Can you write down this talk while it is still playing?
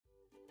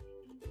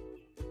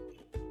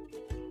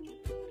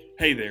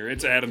Hey there,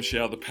 it's Adam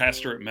Shell, the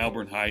pastor at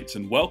Melbourne Heights,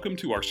 and welcome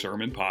to our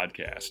sermon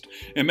podcast.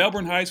 In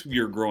Melbourne Heights, we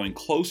are growing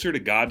closer to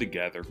God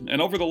together,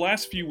 and over the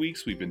last few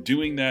weeks, we've been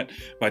doing that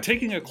by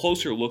taking a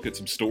closer look at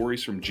some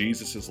stories from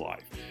Jesus'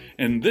 life.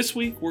 And this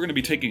week, we're going to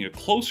be taking a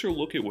closer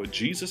look at what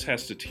Jesus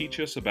has to teach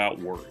us about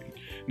worry.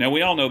 Now,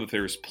 we all know that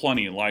there's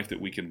plenty in life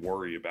that we can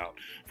worry about,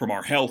 from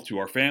our health to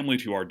our family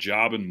to our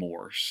job and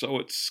more. So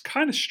it's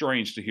kind of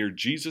strange to hear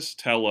Jesus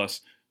tell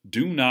us,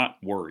 do not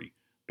worry.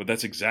 But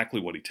that's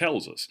exactly what he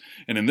tells us.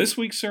 And in this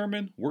week's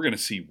sermon, we're going to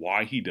see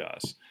why he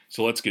does.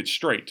 So let's get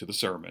straight to the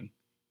sermon.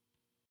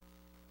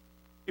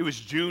 It was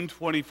June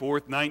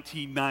 24th,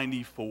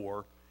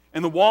 1994,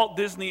 and the Walt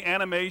Disney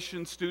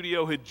Animation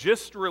Studio had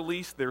just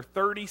released their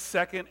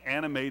 32nd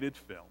animated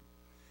film.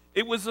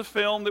 It was a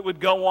film that would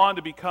go on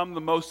to become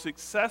the most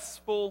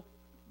successful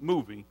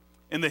movie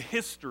in the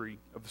history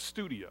of the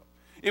studio.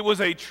 It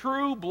was a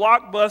true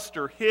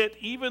blockbuster hit,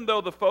 even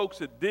though the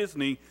folks at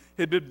Disney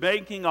had been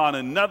banking on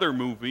another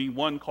movie,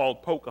 one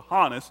called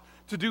Pocahontas,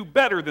 to do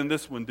better than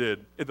this one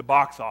did at the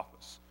box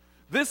office.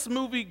 This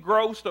movie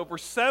grossed over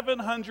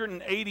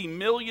 $780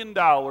 million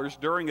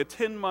during a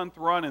 10-month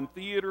run in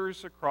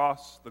theaters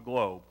across the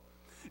globe.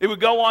 It would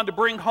go on to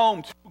bring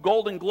home 2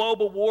 Golden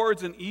Globe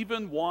Awards and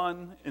even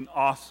won an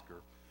Oscar.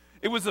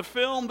 It was a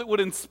film that would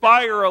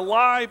inspire a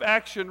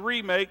live-action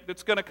remake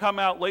that's going to come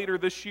out later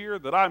this year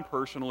that I'm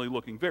personally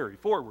looking very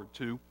forward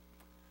to.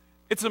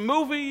 It's a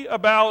movie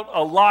about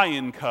a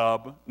lion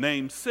cub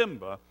named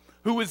Simba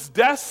who is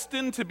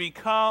destined to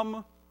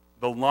become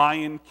the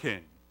Lion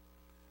King.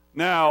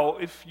 Now,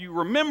 if you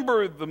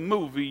remember the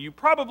movie, you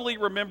probably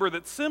remember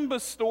that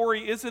Simba's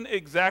story isn't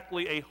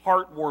exactly a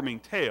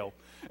heartwarming tale.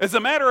 As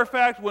a matter of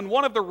fact, when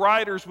one of the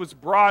writers was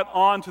brought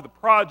onto the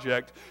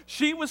project,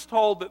 she was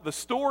told that the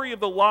story of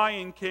the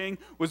Lion King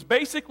was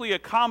basically a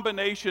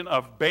combination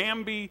of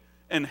Bambi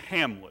and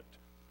Hamlet,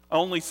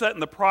 only set in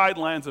the Pride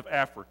Lands of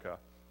Africa.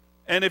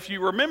 And if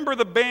you remember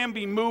the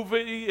Bambi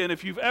movie, and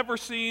if you've ever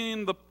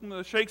seen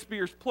the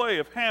Shakespeare's play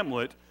of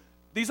Hamlet,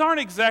 these aren't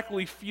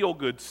exactly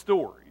feel-good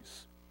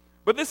stories.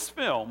 But this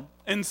film,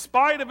 in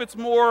spite of its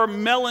more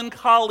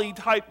melancholy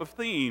type of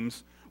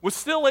themes, was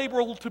still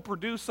able to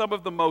produce some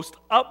of the most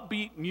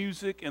upbeat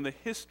music in the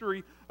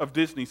history of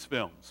Disney's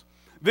films.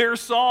 There are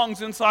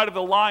songs inside of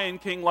The Lion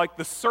King like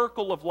The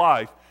Circle of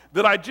Life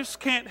that I just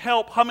can't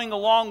help humming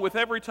along with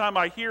every time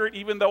I hear it,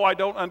 even though I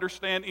don't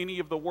understand any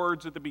of the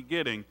words at the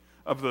beginning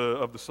of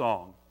the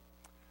song.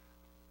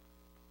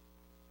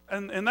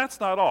 And that's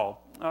not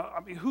all.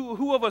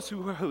 Who of us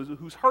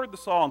who's heard the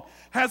song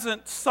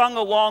hasn't sung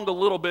along a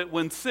little bit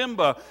when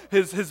Simba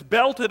has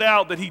belted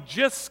out that he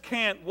just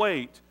can't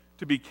wait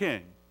to be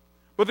king?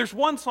 But there's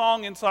one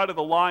song inside of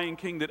The Lion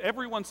King that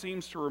everyone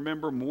seems to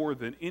remember more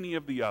than any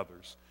of the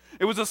others.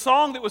 It was a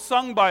song that was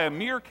sung by a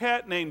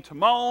meerkat named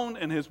Timon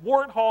and his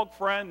warthog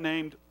friend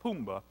named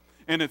Pumbaa,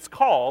 and it's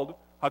called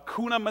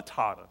Hakuna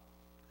Matata.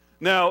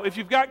 Now, if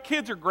you've got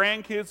kids or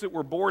grandkids that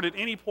were born at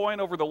any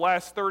point over the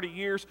last 30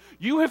 years,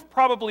 you have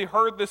probably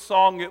heard this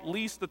song at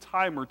least a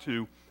time or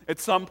two at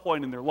some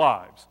point in their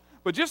lives.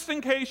 But just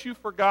in case you've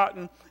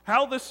forgotten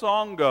how this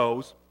song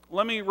goes,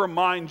 let me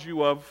remind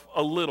you of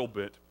a little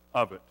bit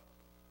of it.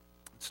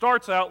 It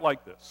starts out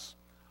like this.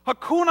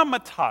 Hakuna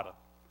Matata.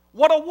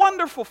 What a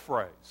wonderful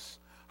phrase.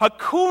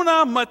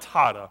 Hakuna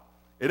Matata.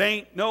 It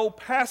ain't no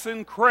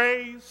passing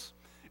craze.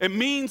 It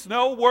means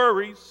no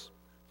worries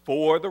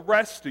for the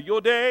rest of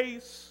your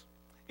days.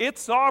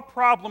 It's our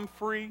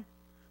problem-free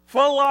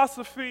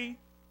philosophy.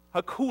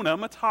 Hakuna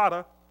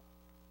Matata.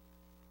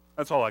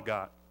 That's all I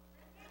got.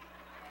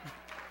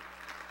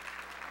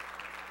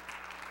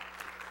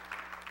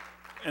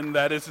 And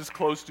that is as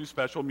close to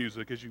special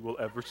music as you will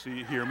ever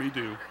hear me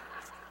do.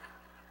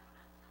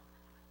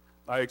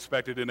 I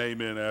expected an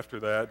amen after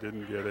that,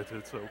 didn't get it,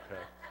 it's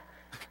okay.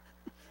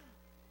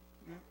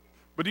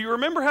 But do you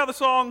remember how the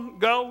song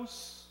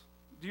goes?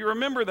 Do you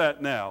remember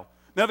that now?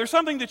 Now, there's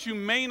something that you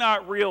may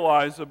not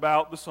realize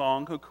about the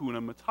song Hakuna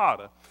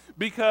Matata.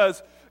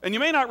 And you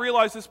may not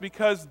realize this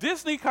because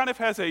Disney kind of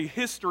has a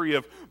history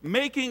of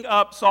making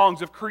up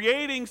songs, of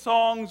creating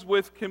songs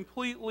with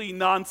completely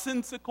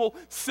nonsensical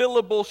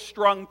syllables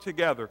strung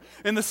together.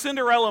 In the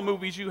Cinderella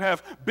movies, you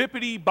have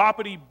Bippity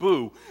Boppity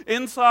Boo.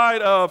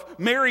 Inside of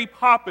Mary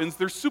Poppins,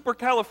 there's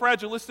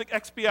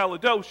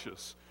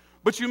Supercalifragilisticexpialidocious.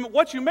 But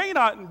what you may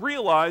not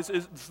realize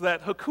is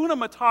that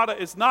Hakuna Matata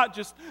is not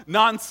just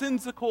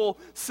nonsensical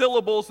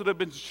syllables that have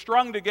been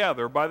strung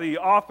together by the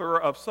author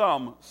of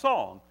some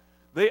song.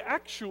 They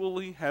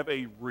actually have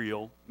a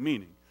real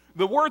meaning.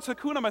 The words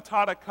Hakuna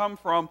Matata come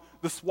from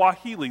the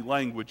Swahili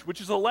language, which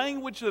is a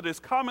language that is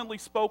commonly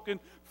spoken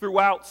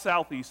throughout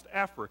Southeast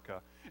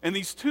Africa. And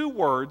these 2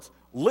 words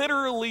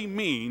literally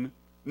mean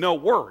no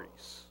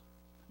worries.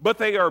 But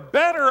they are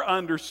better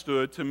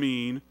understood to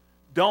mean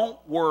don't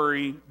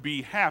worry,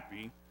 be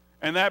happy.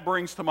 And that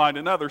brings to mind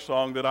another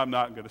song that I'm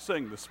not going to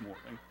sing this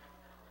morning.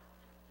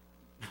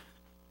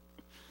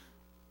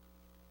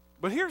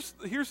 But here's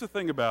the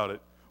thing about it.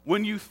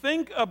 When you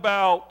think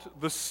about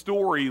the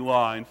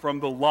storyline from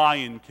The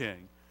Lion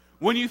King,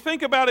 When you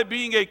think about it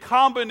being a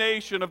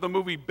combination of the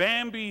movie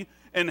Bambi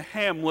and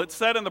Hamlet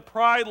set in the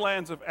Pride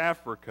Lands of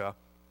Africa,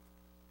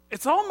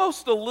 it's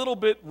almost a little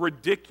bit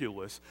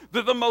ridiculous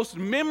that the most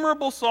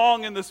memorable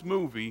song in this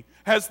movie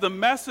has the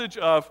message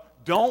of,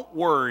 don't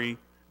worry,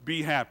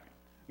 be happy.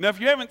 Now, if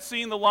you haven't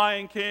seen The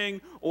Lion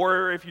King,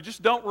 or if you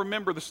just don't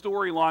remember the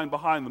storyline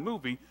behind the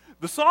movie,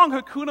 the song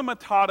Hakuna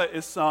Matata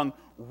is sung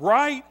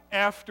right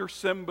after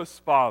Simba's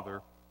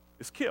father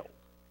is killed.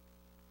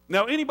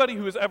 Now, anybody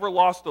who has ever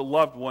lost a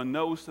loved one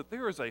knows that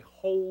there is a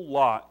whole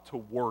lot to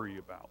worry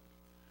about.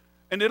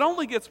 And it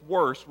only gets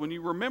worse when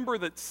you remember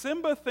that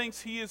Simba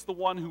thinks he is the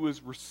one who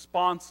is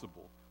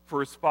responsible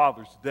for his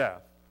father's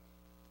death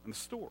in the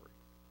story.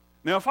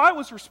 Now, if I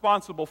was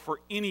responsible for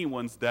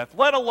anyone's death,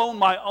 let alone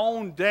my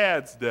own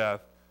dad's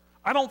death,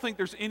 I don't think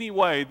there's any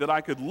way that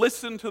I could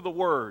listen to the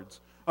words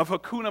of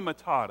Hakuna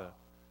Matata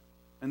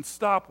and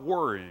stop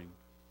worrying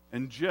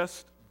and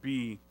just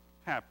be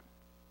happy.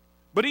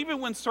 But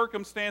even when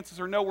circumstances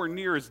are nowhere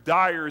near as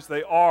dire as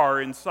they are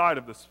inside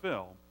of this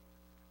film,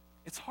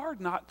 it's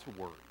hard not to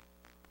worry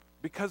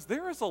because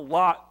there is a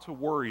lot to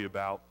worry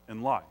about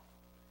in life.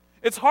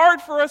 It's hard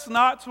for us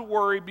not to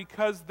worry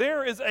because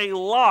there is a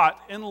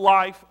lot in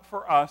life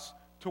for us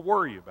to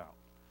worry about.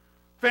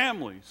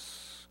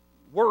 Families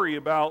worry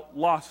about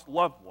lost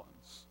loved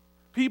ones.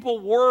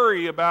 People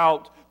worry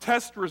about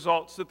test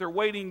results that they're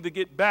waiting to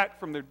get back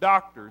from their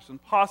doctors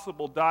and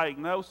possible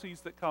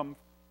diagnoses that come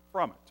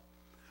from it.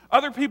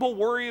 Other people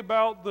worry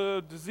about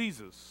the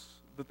diseases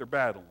that they're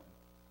battling.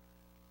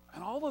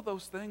 And all of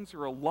those things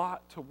are a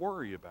lot to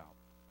worry about.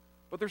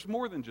 But there's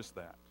more than just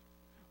that.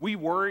 We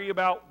worry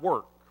about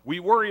work. We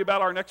worry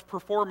about our next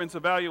performance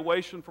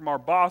evaluation from our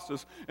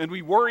bosses, and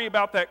we worry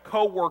about that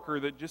coworker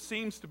that just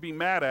seems to be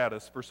mad at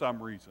us for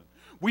some reason.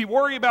 We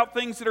worry about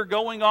things that are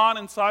going on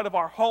inside of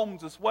our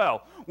homes as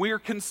well. We are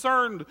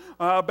concerned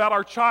about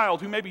our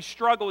child who may be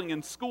struggling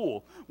in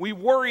school. We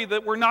worry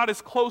that we're not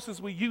as close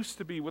as we used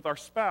to be with our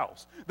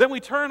spouse. Then we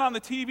turn on the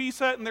TV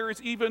set and there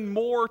is even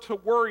more to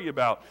worry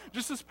about.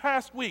 Just this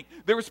past week,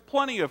 there was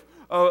plenty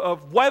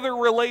of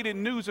weather-related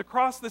news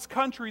across this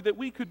country that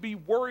we could be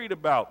worried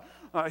about.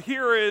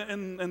 Here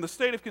in the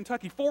state of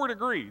Kentucky, 4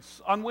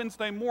 degrees on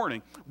Wednesday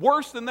morning.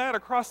 Worse than that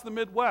across the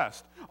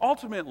Midwest.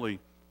 Ultimately,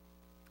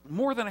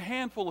 more than a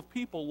handful of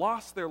people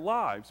lost their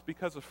lives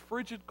because of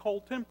frigid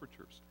cold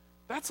temperatures.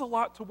 That's a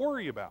lot to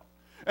worry about.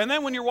 And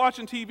then when you're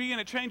watching TV and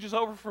it changes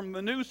over from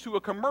the news to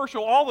a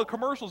commercial, all the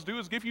commercials do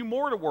is give you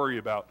more to worry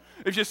about.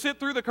 If you sit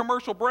through the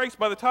commercial breaks,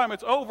 by the time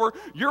it's over,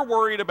 you're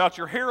worried about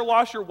your hair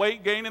loss, your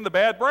weight gain, and the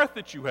bad breath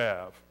that you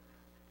have.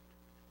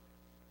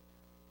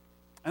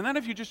 And then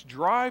if you just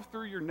drive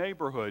through your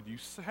neighborhood, you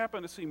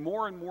happen to see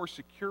more and more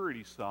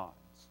security signs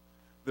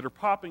that are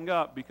popping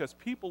up because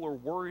people are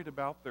worried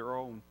about their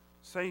own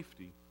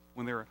safety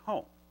when they're at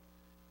home.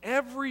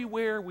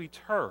 Everywhere we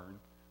turn,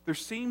 there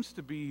seems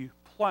to be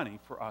plenty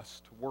for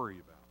us to worry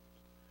about.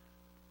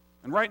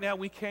 And right now,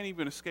 we can't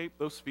even escape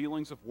those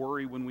feelings of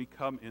worry when we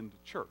come into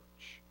church.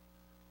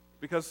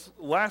 Because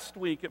last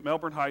week at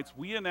Melbourne Heights,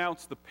 we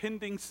announced the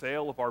pending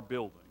sale of our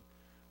building.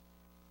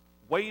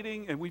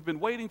 And we've been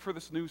waiting for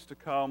this news to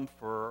come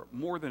for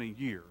more than a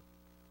year.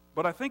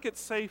 But I think it's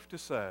safe to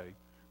say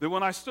that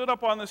when I stood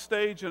up on the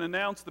stage and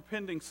announced the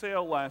pending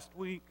sale last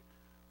week,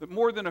 that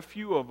more than a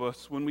few of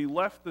us, when we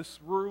left this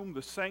room,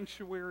 the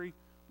sanctuary,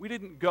 we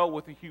didn't go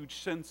with a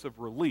huge sense of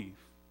relief.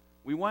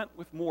 We went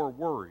with more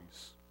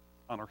worries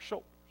on our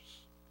shoulders.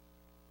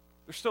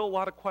 There's still a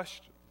lot of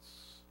questions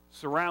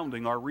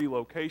surrounding our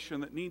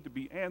relocation that need to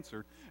be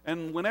answered.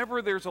 And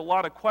whenever there's a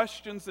lot of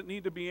questions that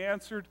need to be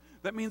answered,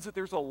 that means that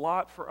there's a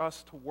lot for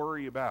us to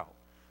worry about.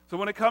 So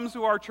when it comes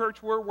to our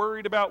church, we're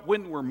worried about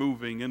when we're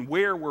moving and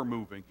where we're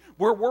moving.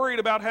 We're worried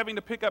about having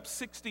to pick up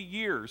 60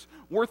 years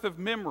worth of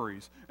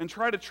memories and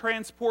try to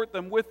transport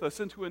them with us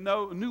into a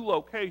new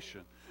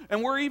location.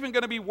 And we're even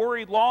going to be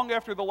worried long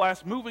after the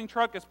last moving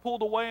truck is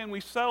pulled away and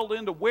we've settled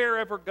into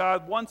wherever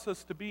God wants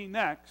us to be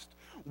next,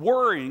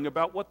 worrying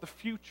about what the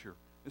future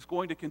is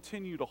going to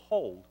continue to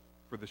hold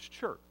for this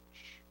church.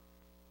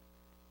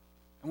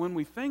 And when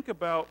we think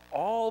about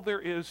all there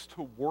is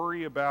to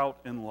worry about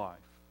in life,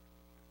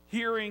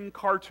 hearing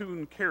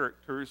cartoon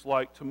characters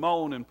like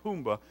Timon and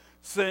Pumbaa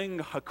sing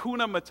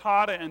Hakuna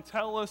Matata and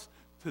tell us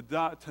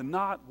to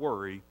not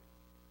worry,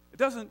 it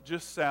doesn't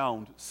just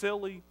sound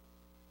silly,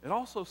 it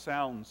also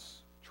sounds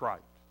trite.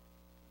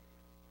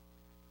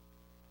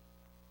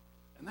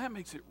 And that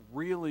makes it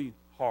really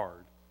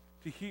hard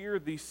to hear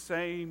these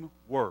same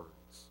words,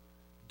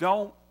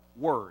 don't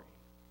worry,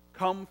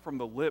 come from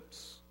the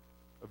lips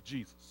of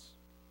Jesus.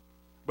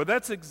 But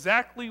that's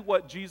exactly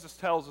what Jesus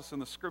tells us in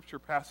the scripture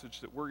passage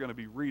that we're going to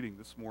be reading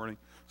this morning.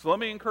 So let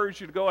me encourage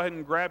you to go ahead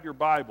and grab your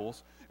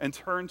Bibles and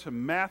turn to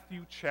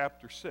Matthew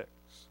chapter 6.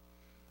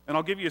 And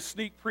I'll give you a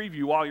sneak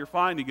preview while you're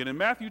finding it. In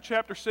Matthew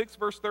chapter 6,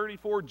 verse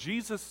 34,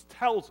 Jesus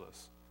tells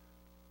us,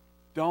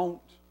 don't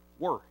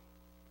worry.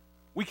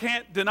 We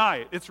can't deny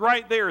it. It's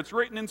right there. It's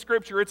written in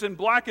Scripture. It's in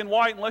black and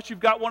white unless you've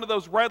got one of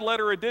those red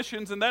letter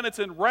editions, and then it's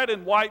in red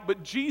and white.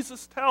 But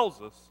Jesus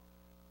tells us,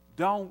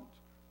 don't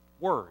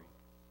worry.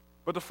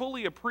 But to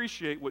fully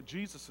appreciate what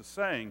Jesus is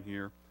saying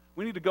here,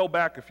 we need to go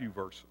back a few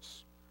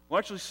verses. We'll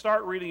actually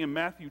start reading in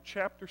Matthew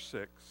chapter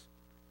 6,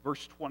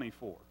 verse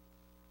 24.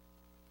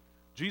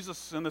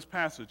 Jesus, in this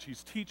passage,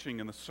 he's teaching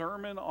in the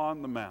Sermon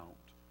on the Mount.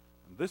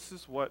 And this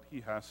is what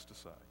he has to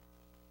say.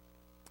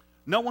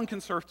 No one can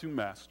serve two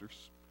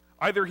masters.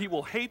 Either he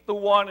will hate the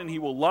one and he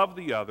will love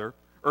the other,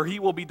 or he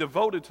will be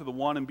devoted to the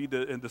one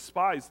and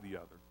despise the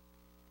other.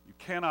 You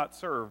cannot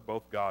serve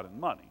both God and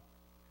money.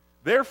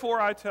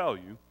 Therefore, I tell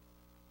you,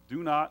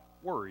 do not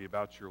worry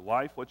about your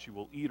life, what you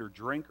will eat or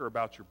drink, or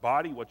about your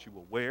body, what you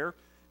will wear.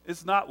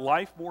 Is not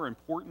life more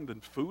important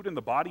than food, and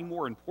the body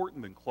more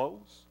important than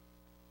clothes?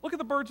 Look at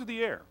the birds of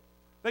the air.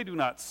 They do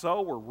not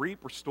sow or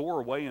reap or store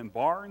away in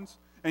barns,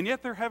 and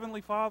yet their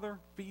heavenly Father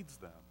feeds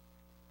them.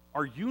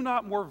 Are you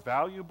not more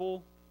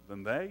valuable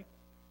than they?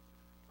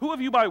 Who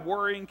of you by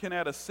worrying can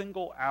add a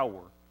single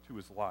hour to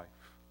his life?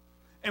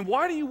 And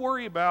why do you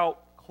worry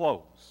about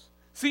clothes?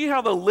 See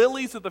how the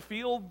lilies of the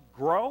field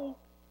grow?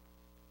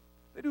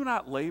 They do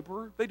not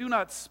labor, they do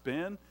not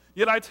spin.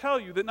 Yet I tell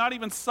you that not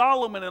even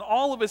Solomon in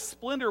all of his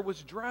splendor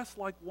was dressed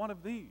like one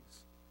of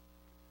these.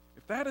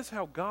 If that is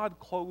how God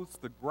clothes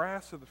the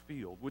grass of the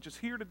field, which is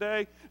here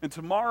today and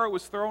tomorrow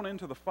is thrown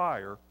into the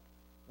fire,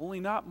 will he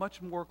not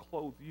much more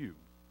clothe you,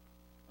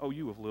 O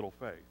you of little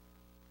faith?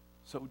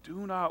 So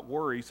do not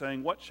worry,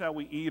 saying, what shall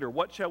we eat, or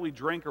what shall we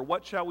drink, or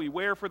what shall we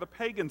wear? For the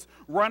pagans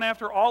run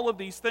after all of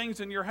these things,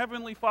 and your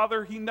heavenly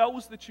Father, he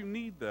knows that you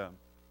need them.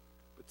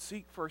 But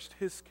seek first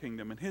his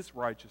kingdom and his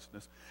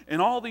righteousness,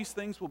 and all these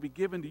things will be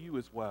given to you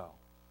as well.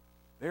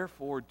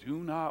 Therefore, do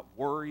not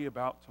worry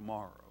about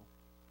tomorrow,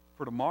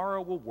 for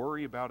tomorrow will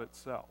worry about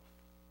itself.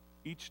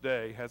 Each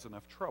day has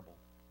enough trouble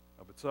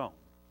of its own.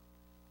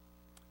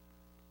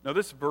 Now,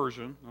 this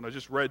version that I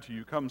just read to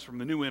you comes from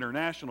the New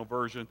International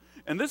Version,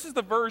 and this is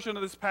the version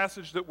of this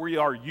passage that we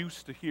are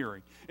used to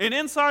hearing. And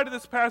inside of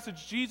this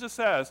passage, Jesus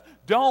says,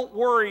 don't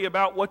worry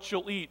about what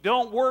you'll eat.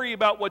 Don't worry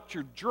about what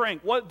you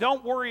drink.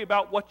 Don't worry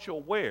about what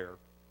you'll wear.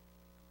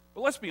 But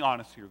let's be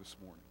honest here this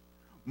morning.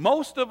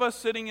 Most of us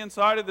sitting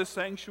inside of this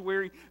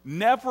sanctuary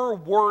never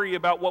worry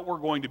about what we're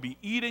going to be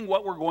eating,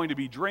 what we're going to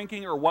be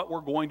drinking, or what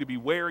we're going to be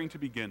wearing to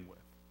begin with.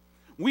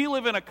 We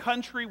live in a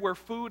country where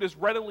food is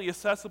readily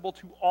accessible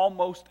to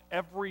almost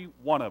every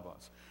one of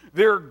us.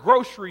 There are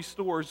grocery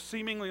stores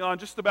seemingly on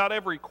just about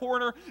every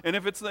corner, and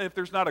if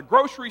there's not a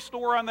grocery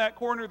store on that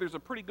corner, there's a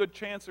pretty good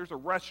chance there's a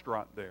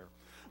restaurant there.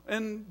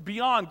 And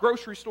beyond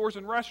grocery stores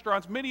and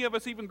restaurants, many of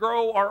us even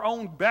grow our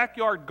own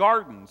backyard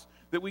gardens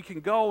that we can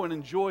go and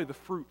enjoy the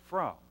fruit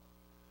from.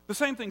 The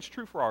same thing's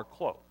true for our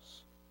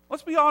clothes.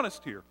 Let's be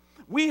honest here.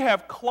 We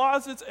have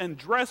closets and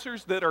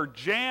dressers that are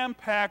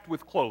jam-packed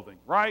with clothing,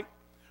 right?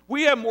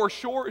 We have more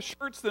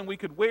shirts than we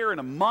could wear in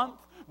a month.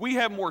 We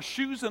have more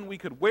shoes than we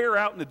could wear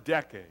out in a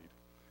decade.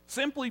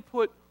 Simply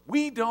put,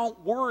 we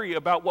don't worry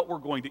about what we're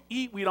going to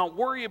eat. We don't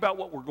worry about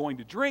what we're going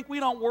to drink.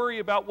 We don't worry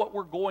about what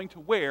we're going to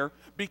wear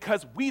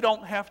because we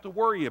don't have to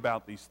worry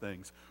about these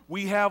things.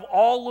 We have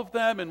all of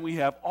them, and we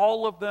have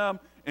all of them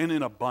and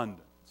in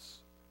abundance.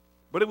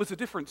 But it was a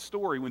different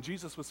story when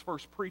Jesus was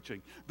first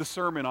preaching the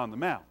Sermon on the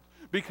Mount,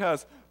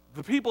 because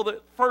the people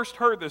that first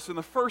heard this in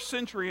the first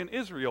century in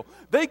Israel,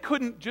 they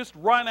couldn't just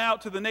run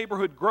out to the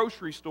neighborhood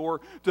grocery store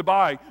to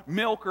buy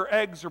milk or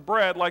eggs or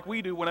bread like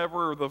we do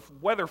whenever the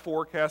weather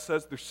forecast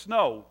says there's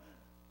snow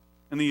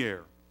in the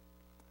air.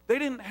 They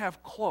didn't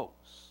have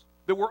clothes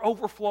that were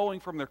overflowing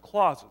from their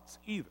closets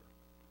either.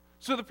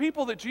 So the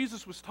people that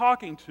Jesus was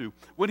talking to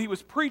when he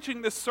was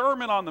preaching this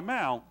Sermon on the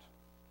Mount,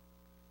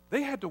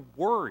 they had to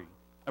worry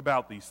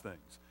about these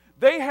things.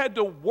 They had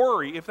to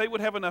worry if they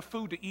would have enough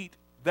food to eat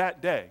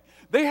that day.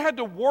 They had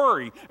to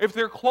worry if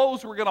their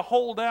clothes were going to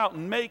hold out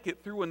and make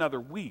it through another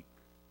week.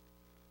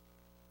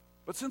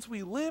 But since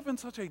we live in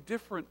such a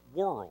different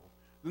world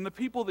than the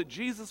people that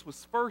Jesus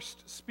was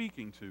first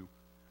speaking to,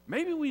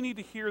 maybe we need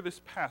to hear this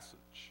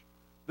passage,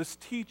 this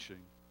teaching,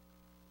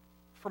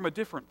 from a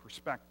different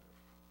perspective.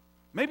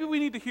 Maybe we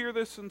need to hear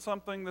this in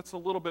something that's a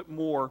little bit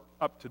more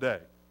up to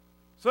date.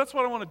 So that's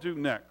what I want to do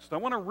next. I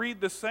want to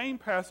read the same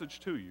passage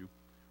to you,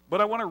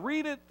 but I want to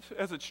read it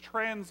as it's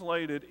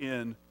translated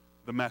in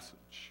the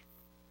Message.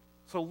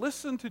 So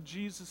listen to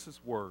Jesus'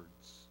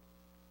 words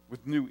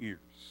with new ears.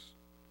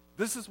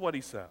 This is what he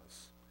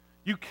says.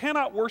 You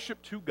cannot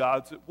worship two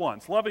gods at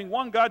once. Loving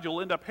one God, you'll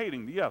end up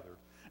hating the other.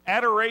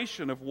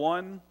 Adoration of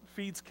one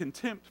feeds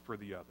contempt for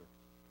the other.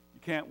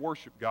 You can't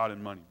worship God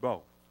and money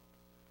both.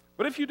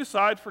 But if you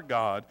decide for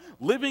God,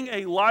 living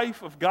a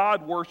life of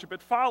God worship,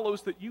 it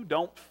follows that you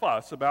don't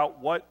fuss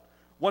about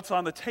what's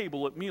on the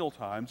table at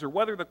mealtimes or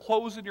whether the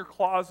clothes in your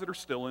closet are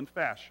still in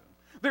fashion.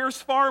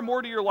 There's far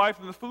more to your life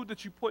than the food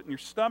that you put in your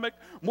stomach,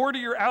 more to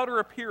your outer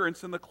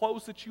appearance than the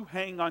clothes that you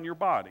hang on your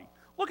body.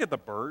 Look at the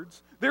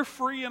birds. They're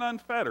free and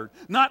unfettered,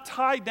 not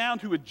tied down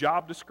to a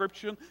job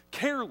description,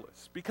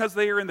 careless because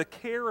they are in the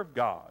care of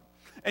God.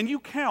 And you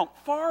count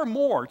far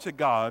more to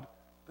God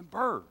than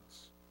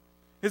birds.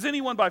 Has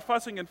anyone by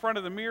fussing in front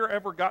of the mirror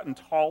ever gotten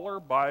taller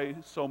by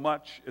so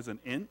much as an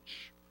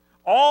inch?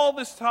 All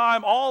this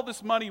time, all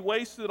this money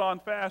wasted on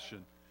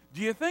fashion,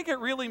 Do you think it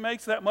really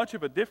makes that much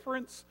of a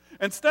difference?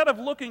 Instead of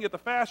looking at the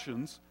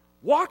fashions,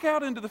 walk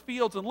out into the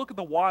fields and look at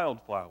the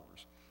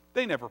wildflowers.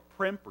 They never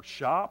primp or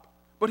shop,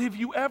 but have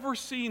you ever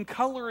seen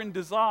color and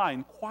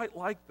design quite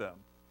like them?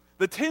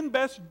 The 10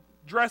 best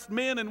dressed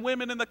men and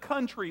women in the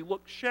country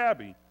look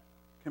shabby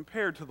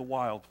compared to the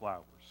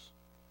wildflowers.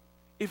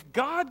 If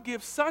God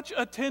gives such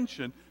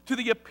attention to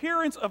the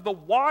appearance of the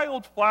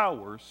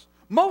wildflowers,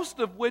 most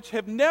of which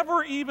have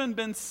never even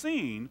been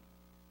seen,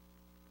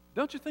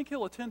 don't you think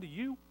He'll attend to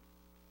you,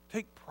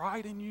 take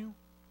pride in you,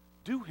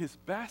 do His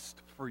best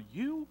for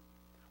you?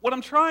 What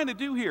I'm trying to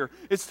do here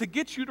is to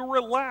get you to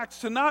relax,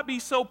 to not be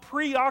so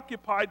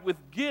preoccupied with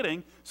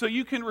getting so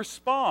you can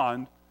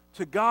respond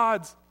to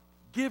God's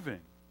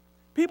giving.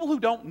 People who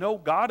don't know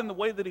God and the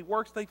way that He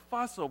works, they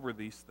fuss over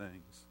these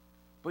things.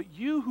 But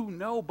you who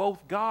know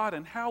both God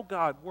and how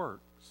God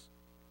works,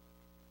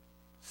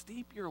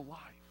 steep your life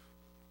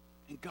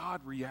in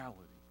God reality,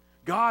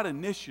 God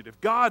initiative,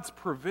 God's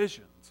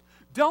provisions.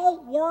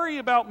 Don't worry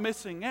about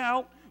missing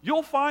out.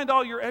 You'll find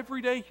all your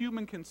everyday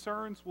human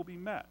concerns will be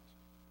met.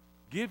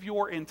 Give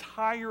your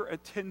entire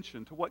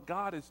attention to what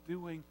God is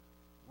doing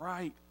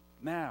right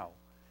now.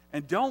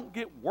 And don't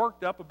get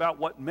worked up about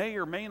what may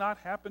or may not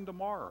happen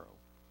tomorrow.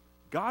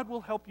 God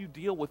will help you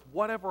deal with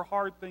whatever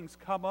hard things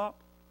come up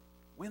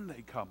when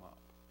they come up.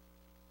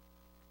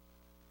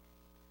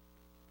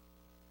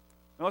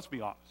 Now let's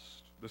be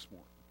honest this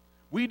morning.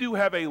 We do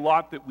have a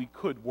lot that we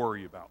could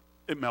worry about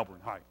at Melbourne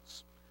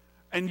Heights.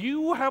 And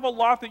you have a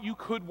lot that you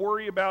could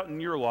worry about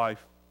in your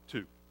life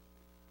too.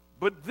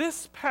 But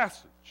this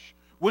passage,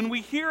 when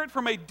we hear it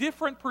from a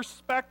different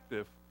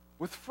perspective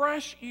with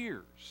fresh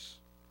ears,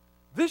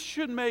 this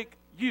should make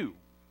you,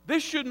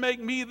 this should make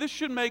me, this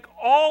should make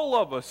all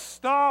of us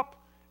stop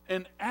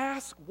and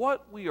ask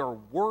what we are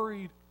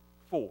worried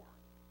for.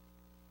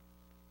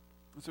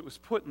 As it was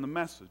put in the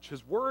message,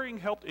 has worrying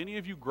helped any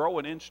of you grow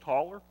an inch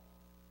taller?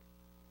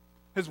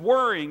 Has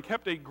worrying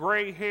kept a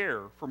gray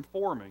hair from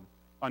forming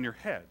on your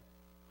head?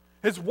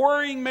 Has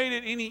worrying made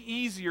it any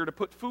easier to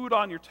put food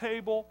on your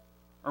table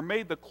or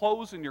made the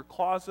clothes in your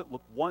closet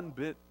look one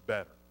bit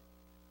better?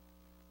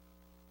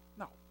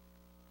 No.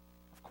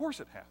 Of course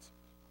it hasn't.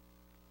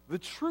 The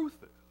truth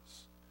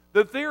is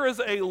that there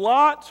is a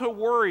lot to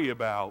worry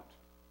about,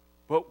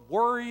 but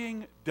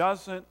worrying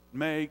doesn't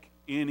make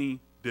any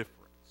difference.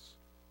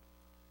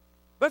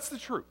 That's the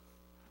truth.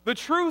 The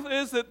truth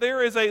is that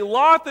there is a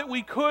lot that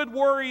we could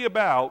worry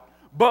about,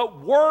 but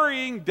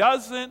worrying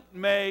doesn't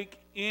make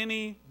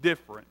any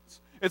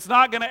difference. It's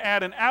not going to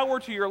add an hour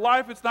to your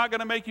life. It's not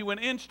going to make you an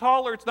inch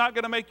taller. It's not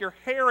going to make your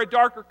hair a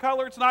darker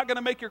color. It's not going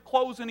to make your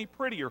clothes any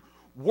prettier.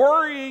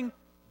 Worrying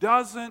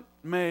doesn't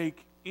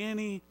make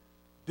any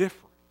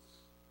difference.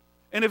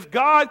 And if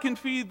God can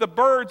feed the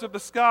birds of the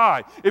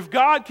sky, if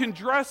God can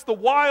dress the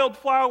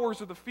wildflowers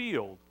of the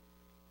field,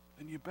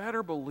 then you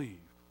better believe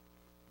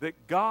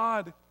that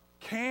God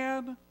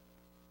can,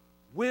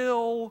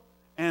 will,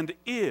 and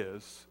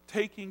is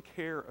taking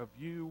care of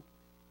you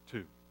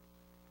too.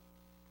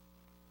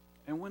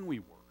 And when we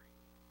worry,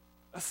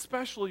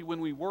 especially when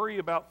we worry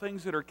about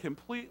things that are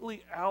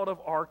completely out of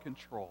our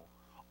control,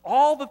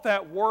 all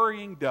that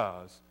worrying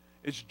does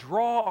is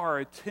draw our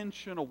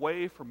attention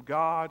away from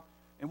God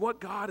and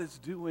what God is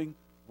doing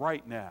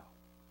right now.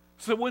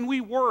 So when we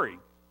worry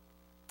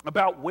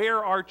about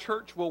where our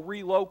church will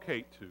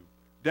relocate to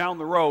down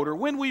the road, or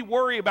when we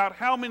worry about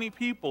how many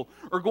people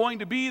are going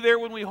to be there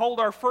when we hold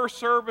our first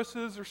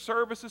services or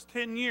services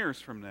 10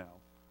 years from now,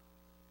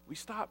 we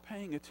stop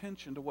paying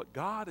attention to what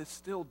God is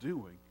still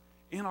doing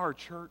in our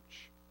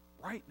church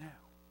right now.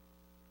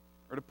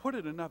 Or to put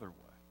it another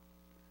way,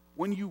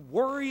 when you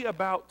worry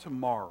about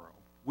tomorrow,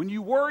 when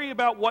you worry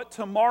about what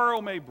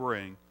tomorrow may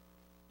bring,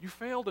 you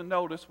fail to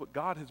notice what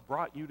God has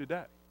brought you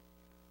today.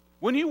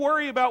 When you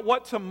worry about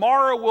what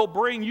tomorrow will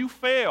bring, you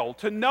fail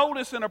to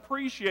notice and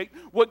appreciate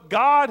what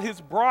God has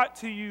brought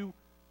to you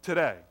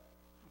today.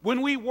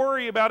 When we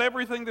worry about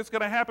everything that's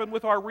going to happen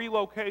with our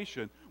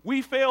relocation,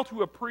 we fail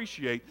to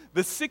appreciate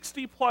the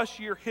 60-plus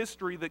year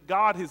history that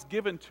God has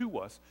given to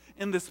us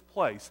in this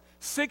place.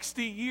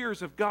 60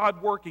 years of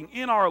God working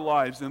in our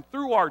lives and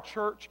through our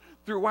church,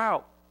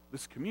 throughout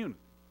this community.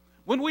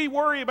 When we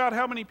worry about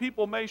how many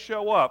people may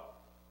show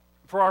up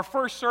for our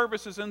first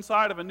services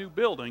inside of a new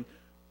building,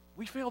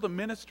 we fail to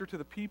minister to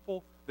the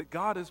people that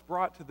God has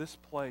brought to this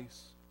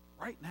place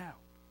right now.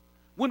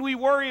 When we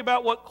worry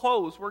about what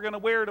clothes we're going to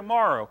wear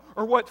tomorrow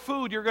or what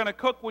food you're going to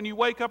cook when you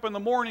wake up in the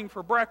morning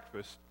for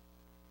breakfast,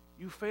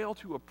 you fail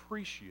to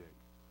appreciate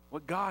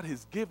what God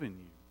has given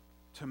you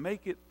to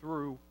make it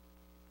through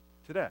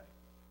today.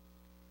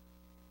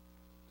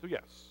 So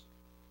yes,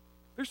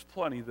 there's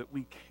plenty that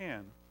we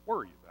can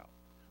worry about.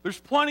 There's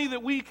plenty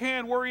that we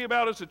can worry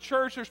about as a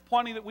church. There's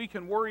plenty that we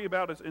can worry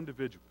about as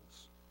individuals.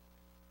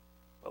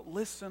 But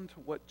listen to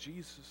what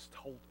Jesus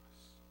told us.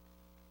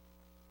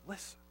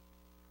 Listen.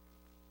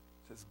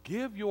 It says,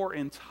 give your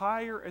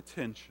entire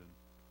attention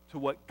to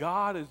what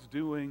God is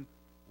doing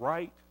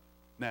right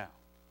now.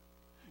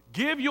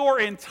 Give your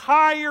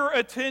entire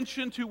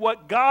attention to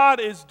what God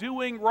is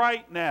doing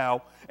right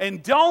now,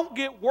 and don't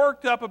get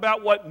worked up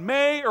about what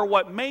may or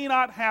what may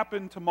not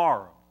happen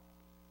tomorrow.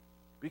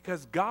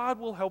 Because God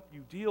will help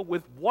you deal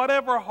with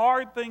whatever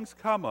hard things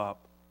come up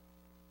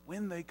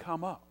when they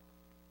come up.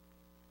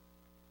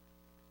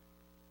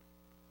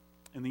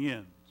 In the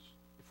end,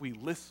 if we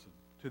listen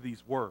to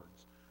these words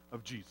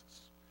of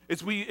Jesus,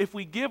 if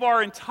we give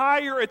our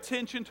entire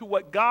attention to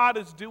what God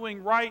is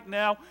doing right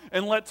now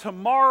and let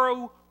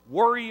tomorrow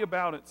worry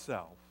about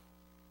itself,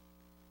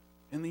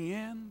 in the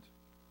end,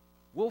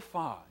 we'll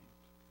find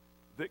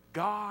that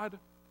God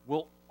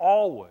will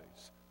always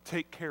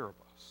take care of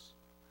us.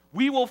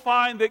 We will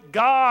find that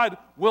God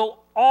will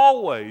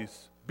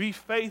always be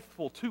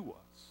faithful to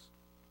us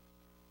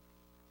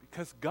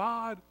because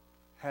God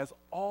has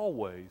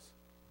always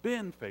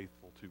been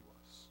faithful to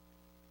us.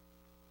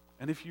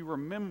 And if you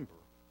remember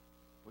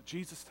what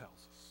Jesus tells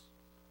us,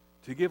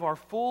 to give our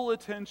full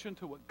attention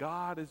to what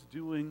God is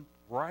doing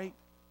right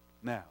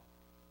now,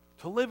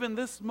 to live in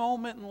this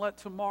moment and let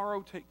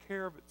tomorrow take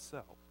care of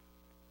itself,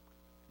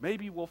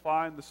 maybe we'll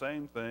find the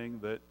same thing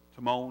that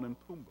Timon and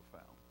Pumbaa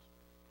found.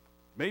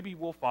 Maybe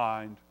we'll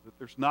find that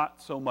there's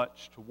not so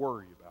much to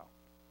worry about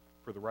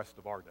for the rest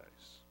of our days.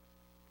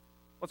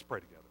 Let's pray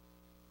together.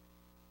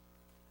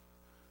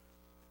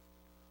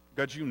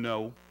 God, you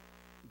know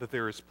that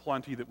there is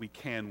plenty that we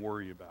can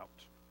worry about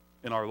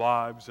in our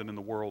lives and in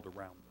the world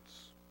around us.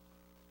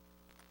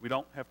 We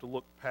don't have to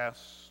look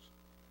past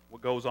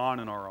what goes on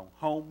in our own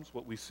homes,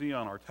 what we see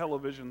on our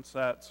television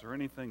sets, or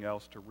anything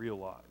else to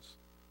realize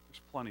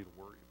there's plenty to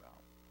worry about.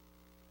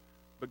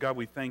 But God,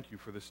 we thank you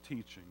for this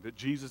teaching that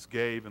Jesus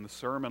gave in the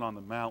Sermon on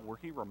the Mount, where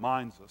he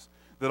reminds us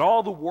that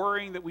all the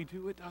worrying that we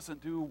do, it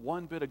doesn't do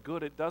one bit of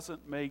good. It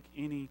doesn't make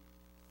any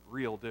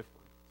real difference.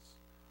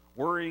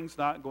 Worrying's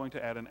not going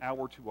to add an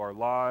hour to our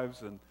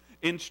lives, an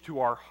inch to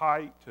our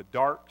height, a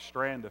dark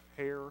strand of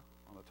hair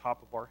on the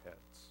top of our heads.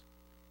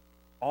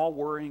 All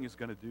worrying is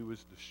going to do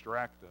is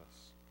distract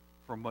us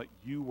from what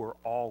you were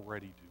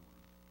already doing.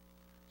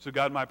 So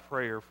God, my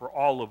prayer for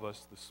all of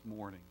us this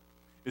morning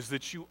is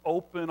that you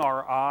open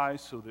our eyes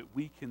so that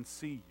we can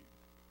see you.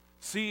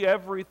 See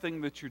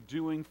everything that you're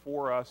doing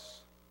for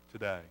us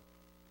today.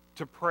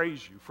 To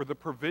praise you for the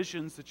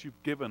provisions that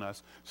you've given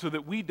us so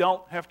that we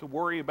don't have to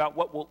worry about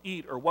what we'll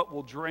eat or what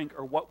we'll drink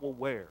or what we'll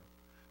wear.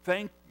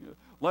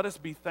 Let us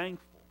be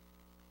thankful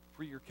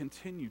for your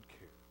continued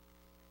care,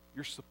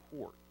 your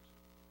support,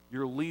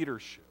 your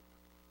leadership,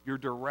 your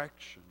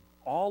direction,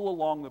 all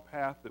along the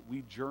path that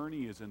we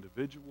journey as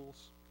individuals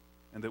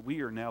and that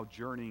we are now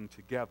journeying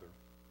together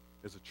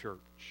as a church.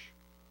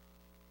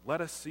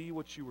 Let us see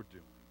what you are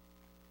doing.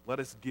 Let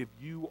us give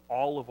you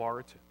all of our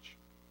attention.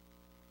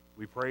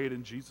 We pray it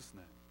in Jesus'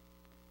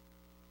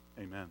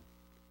 name. Amen.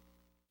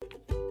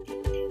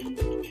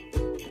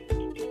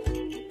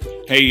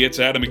 Hey, it's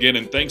Adam again,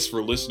 and thanks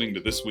for listening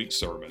to this week's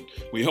sermon.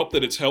 We hope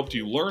that it's helped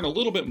you learn a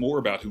little bit more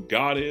about who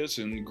God is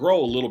and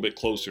grow a little bit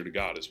closer to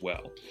God as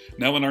well.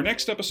 Now, in our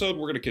next episode,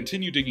 we're going to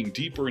continue digging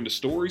deeper into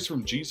stories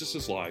from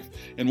Jesus' life,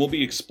 and we'll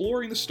be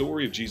exploring the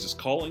story of Jesus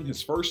calling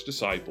his first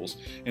disciples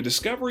and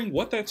discovering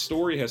what that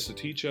story has to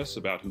teach us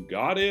about who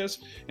God is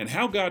and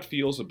how God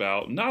feels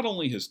about not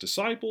only his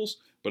disciples,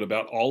 but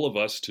about all of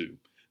us too.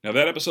 Now,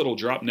 that episode will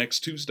drop next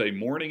Tuesday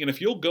morning, and if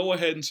you'll go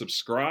ahead and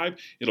subscribe,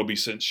 it'll be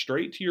sent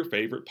straight to your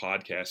favorite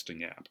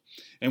podcasting app.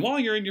 And while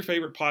you're in your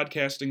favorite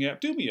podcasting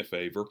app, do me a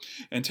favor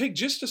and take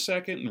just a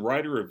second and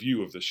write a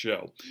review of the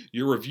show.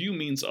 Your review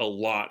means a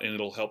lot, and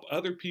it'll help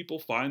other people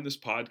find this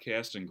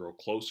podcast and grow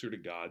closer to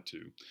God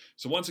too.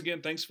 So once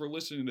again, thanks for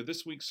listening to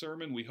this week's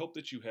sermon. We hope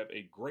that you have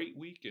a great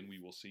week, and we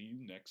will see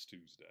you next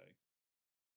Tuesday.